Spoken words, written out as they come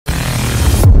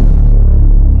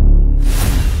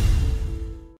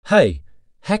Hey,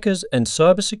 hackers and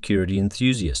cybersecurity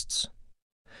enthusiasts.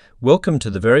 Welcome to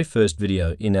the very first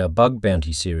video in our Bug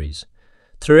Bounty series.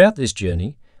 Throughout this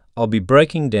journey, I'll be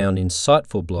breaking down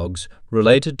insightful blogs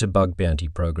related to bug bounty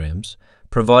programs,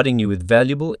 providing you with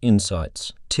valuable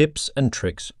insights, tips and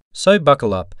tricks. So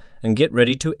buckle up and get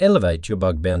ready to elevate your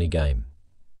bug bounty game.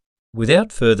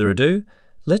 Without further ado,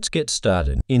 let's get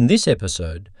started. In this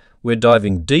episode, we're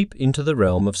diving deep into the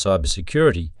realm of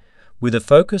cybersecurity, with a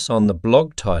focus on the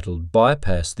blog titled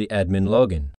Bypass the Admin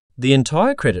Login. The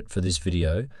entire credit for this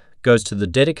video goes to the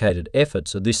dedicated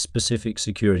efforts of this specific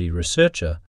security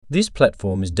researcher. This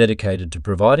platform is dedicated to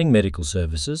providing medical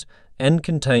services and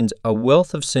contains a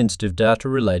wealth of sensitive data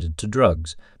related to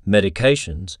drugs,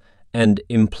 medications, and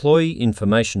employee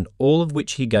information, all of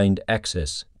which he gained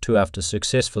access to after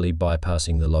successfully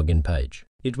bypassing the login page.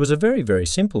 It was a very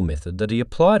simple method that he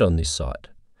applied on this site.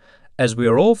 As we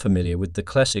are all familiar with the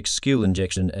classic SQL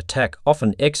injection attack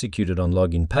often executed on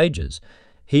login pages,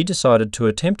 he decided to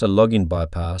attempt a login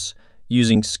bypass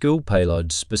using SQL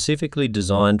payloads specifically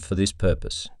designed for this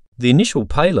purpose. The initial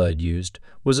payload used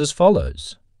was as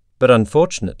follows, but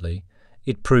unfortunately,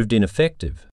 it proved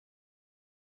ineffective.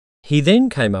 He then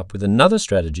came up with another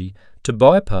strategy to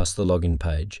bypass the login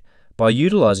page by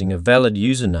utilizing a valid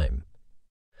username.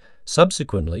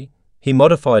 Subsequently, he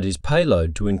modified his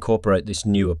payload to incorporate this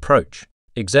new approach,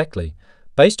 exactly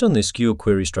based on the SQL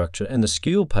query structure and the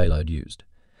SQL payload used.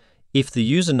 If the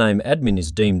username admin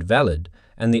is deemed valid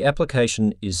and the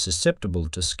application is susceptible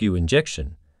to SQL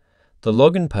injection, the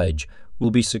login page will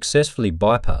be successfully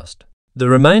bypassed. The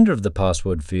remainder of the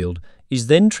password field is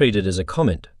then treated as a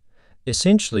comment,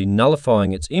 essentially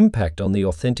nullifying its impact on the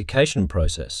authentication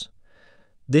process.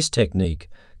 This technique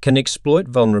can exploit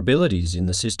vulnerabilities in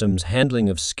the system's handling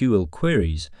of SQL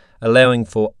queries, allowing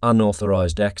for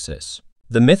unauthorized access.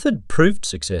 The method proved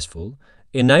successful,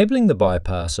 enabling the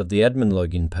bypass of the admin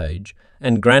login page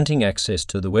and granting access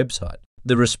to the website.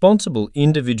 The responsible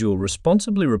individual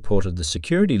responsibly reported the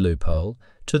security loophole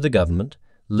to the government,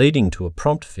 leading to a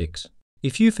prompt fix.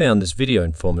 If you found this video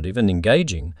informative and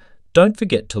engaging, don't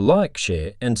forget to like,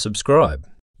 share, and subscribe.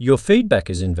 Your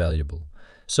feedback is invaluable,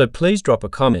 so please drop a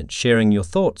comment sharing your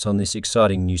thoughts on this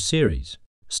exciting new series.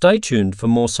 Stay tuned for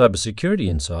more cybersecurity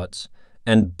insights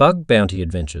and bug bounty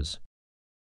adventures.